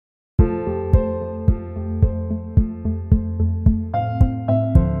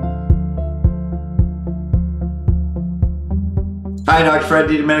Hi, Dr. Fred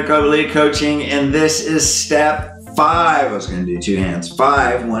DiDomenico, Elite Coaching, and this is step 5. I was going to do 2 hands.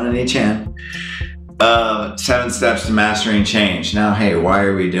 5, 1 in each hand. 7 steps to mastering change. Now, hey, why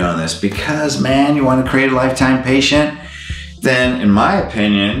are we doing this? Because, man, you want to create a lifetime patient? Then, in my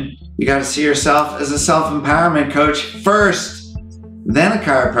opinion, you got to see yourself as a self-empowerment coach first, then a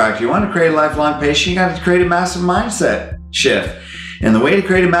chiropractor. You want to create a lifelong patient, you got to create a massive mindset shift. And the way to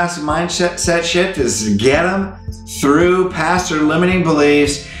create a massive mindset shift is to get them through past their limiting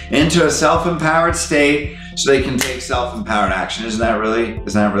beliefs into a self-empowered state so they can take self-empowered action. Isn't that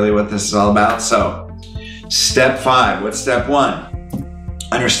really what this is all about? So, step 5, what's step 1?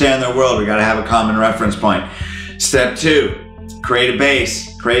 Understand their world. We got to have a common reference point. Step 2, create a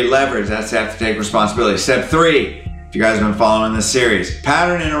base, create leverage. That's have to take responsibility. Step 3, if you guys have been following this series,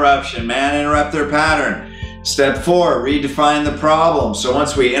 pattern interruption, man, interrupt their pattern. Step 4, redefine the problem. So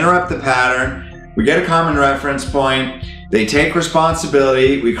once we interrupt the pattern, we get a common reference point, they take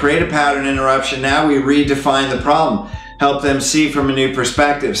responsibility, we create a pattern interruption, now we redefine the problem, help them see from a new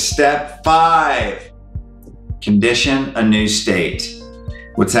perspective. Step 5, condition a new state.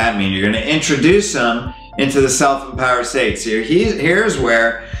 What's that mean? You're going to introduce them into the self-empowered state. So here's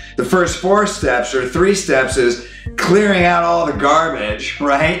where the first 4 steps or 3 steps is clearing out all the garbage,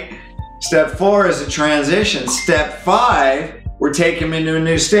 right? Step 4 is a transition. Step 5, we're taking them into a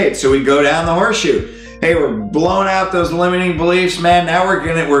new state. So we go down the horseshoe. Hey, we're blowing out those limiting beliefs, man. Now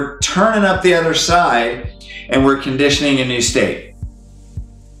we're turning up the other side and we're conditioning a new state.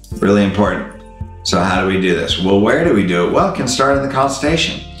 Really important. So how do we do this? Well, where do we do it? Well, it can start in the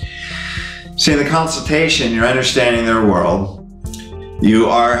consultation. See, in the consultation, you're understanding their world. You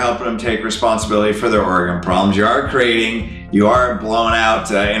are helping them take responsibility for their organ problems. You are blowing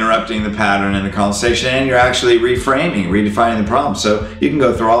out, interrupting the pattern in the consultation, and you're actually reframing, redefining the problem. So you can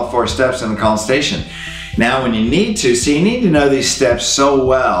go through all 4 steps in the consultation. Now, when you need to, you need to know these steps so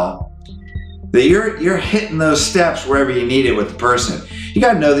well that you're hitting those steps wherever you need it with the person. You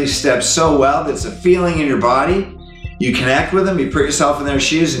got to know these steps so well that it's a feeling in your body. You connect with them, you put yourself in their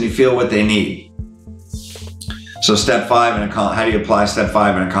shoes, and you feel what they need. So step 5 in a how do you apply step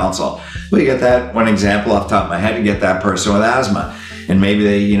 5 in a consult? Well, you get that one example off the top of my head. You get that person with asthma, and maybe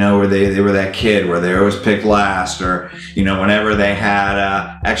they, where they were that kid where they always picked last, or whenever they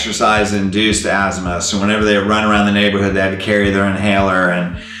had exercise-induced asthma. So whenever they run around the neighborhood, they had to carry their inhaler,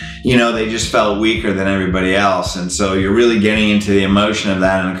 and they just felt weaker than everybody else. And so you're really getting into the emotion of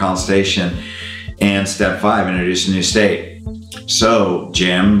that in a consultation. And step 5, introduce a new state. So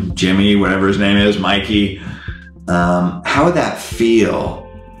Jimmy, whatever his name is, Mikey. How would that feel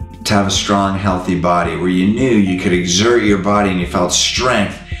to have a strong, healthy body where you knew you could exert your body and you felt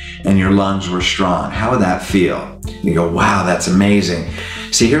strength and your lungs were strong? How would that feel? You go, wow, that's amazing.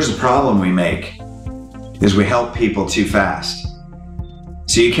 See, here's the problem we make, is we help people too fast.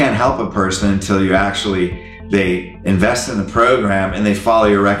 So you can't help a person until they invest in the program and they follow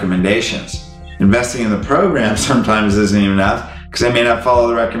your recommendations. Investing in the program sometimes isn't even enough because they may not follow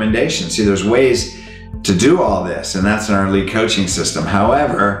the recommendations. See, there's ways to do all this, and that's in our elite coaching system.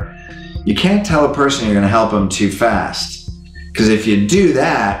 However, you can't tell a person you're going to help them too fast, because if you do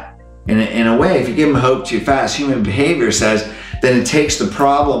that, in a way, if you give them hope too fast, human behavior says, then it takes the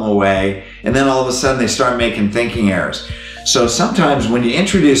problem away, and then all of a sudden they start making thinking errors. So sometimes when you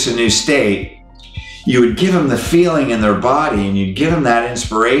introduce a new state, you would give them the feeling in their body, and you'd give them that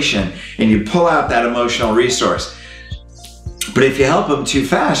inspiration, and you pull out that emotional resource. But if you help them too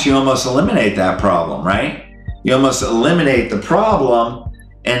fast, you almost eliminate that problem, right? You almost eliminate the problem,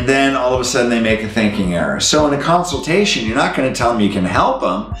 and then all of a sudden they make a thinking error. So in a consultation, you're not going to tell them you can help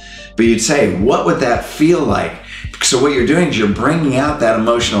them, but you'd say, what would that feel like? So what you're doing is you're bringing out that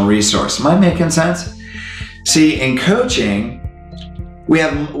emotional resource. Am I making sense? See, in coaching, we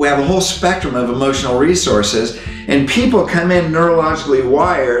have a whole spectrum of emotional resources, and people come in neurologically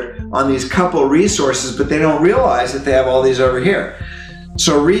wired on these couple resources, but they don't realize that they have all these over here.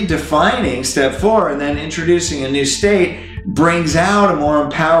 So redefining step 4 and then introducing a new state brings out a more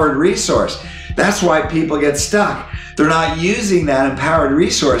empowered resource. That's why people get stuck. They're not using that empowered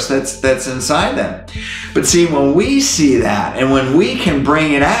resource that's inside them. But see, when we see that and when we can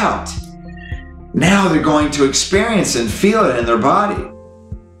bring it out, now they're going to experience and feel it in their body.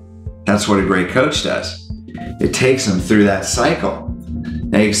 That's what a great coach does. It takes them through that cycle.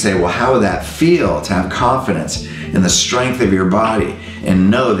 Now you can say, well, how would that feel to have confidence in the strength of your body and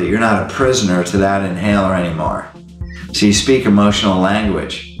know that you're not a prisoner to that inhaler anymore? So you speak emotional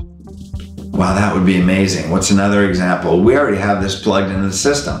language. Wow, that would be amazing. What's another example? We already have this plugged into the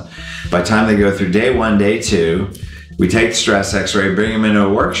system. By the time they go through day 1, day 2, we take the stress x-ray, bring them into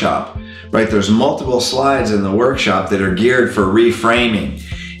a workshop right? There's multiple slides in the workshop that are geared for reframing.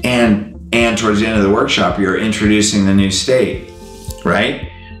 And towards the end of the workshop, you're introducing the new state, right?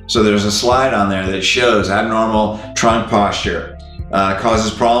 So there's a slide on there that shows abnormal trunk posture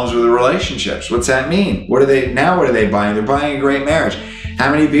causes problems with the relationships. What's that mean? What are they buying? They're buying a great marriage.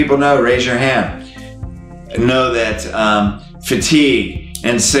 How many people know, raise your hand, know that fatigue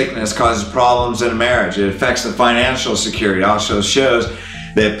and sickness causes problems in a marriage? It affects the financial security. It also shows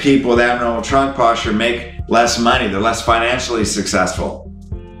that people with abnormal trunk posture make less money. They're less financially successful,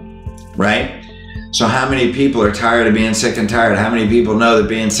 right? So how many people are tired of being sick and tired? How many people know that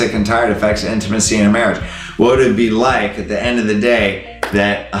being sick and tired affects intimacy in a marriage? What would it be like at the end of the day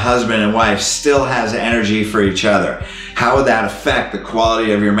that a husband and wife still has energy for each other? How would that affect the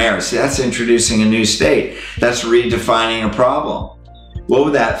quality of your marriage? See, that's introducing a new state. That's redefining a problem. What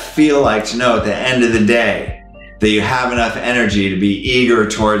would that feel like to know at the end of the day that you have enough energy to be eager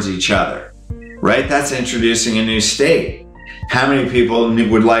towards each other, right? That's introducing a new state. How many people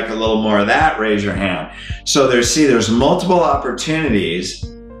would like a little more of that? Raise your hand. So there's multiple opportunities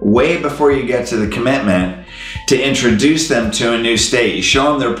way before you get to the commitment to introduce them to a new state. You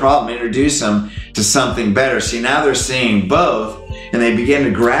show them their problem, introduce them to something better. See, now they're seeing both and they begin to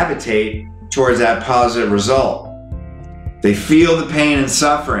gravitate towards that positive result. They feel the pain and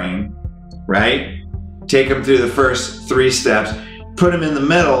suffering, right? Take them through the first 3 steps, put them in the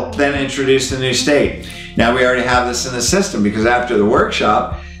middle, then introduce the new state. Now we already have this in the system because after the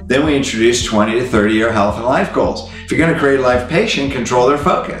workshop, then we introduce 20 to 30-year health and life goals. If you're going to create a life patient, control their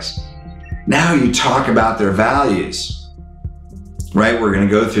focus. Now you talk about their values, right? We're going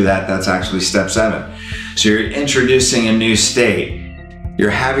to go through that. That's actually step 7. So you're introducing a new state. You're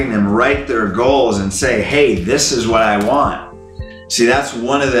having them write their goals and say, hey, this is what I want. See, that's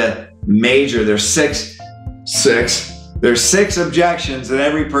one of the major, there's six objections that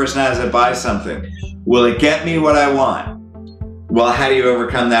every person has that buys something. Will it get me what I want? Well, how do you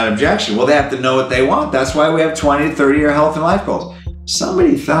overcome that objection? Well, they have to know what they want. That's why we have 20 to 30-year health and life goals.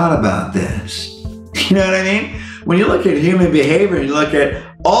 Somebody thought about this. You know what I mean? When you look at human behavior, you look at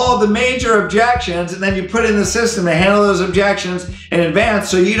all the major objections, and then you put in the system to handle those objections in advance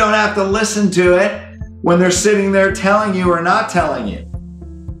so you don't have to listen to it when they're sitting there telling you or not telling you.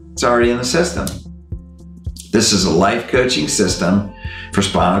 It's already in the system. This is a life coaching system for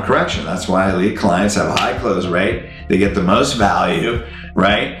spinal correction. That's why elite clients have a high close rate. They get the most value,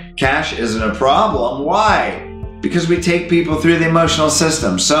 right? Cash isn't a problem. Why? Because we take people through the emotional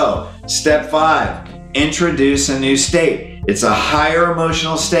system. So, step 5, introduce a new state. It's a higher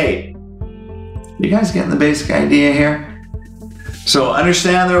emotional state. You guys getting the basic idea here? So,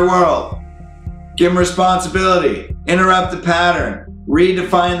 understand their world. Give them responsibility. Interrupt the pattern.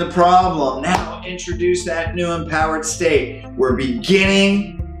 Redefine the problem. Now, introduce that new empowered state. We're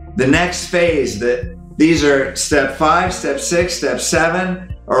beginning the next phase. These are step 5, step 6, step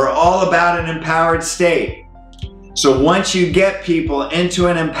 7 are all about an empowered state. So once you get people into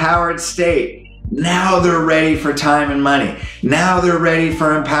an empowered state, now they're ready for time and money. Now they're ready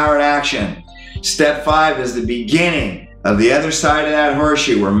for empowered action. Step 5 is the beginning of the other side of that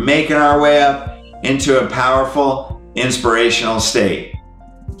horseshoe. We're making our way up into a powerful, inspirational state.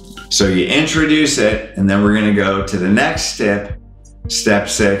 So you introduce it, and then we're going to go to the next step, step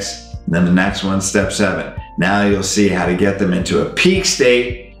 6, and then the next one, step 7. Now you'll see how to get them into a peak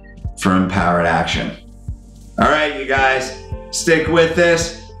state for empowered action. All right, you guys, stick with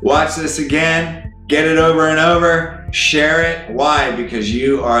this. Watch this again. Get it over and over. Share it. Why? Because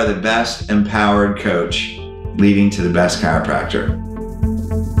you are the best empowered coach leading to the best chiropractor.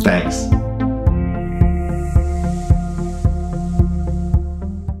 Thanks.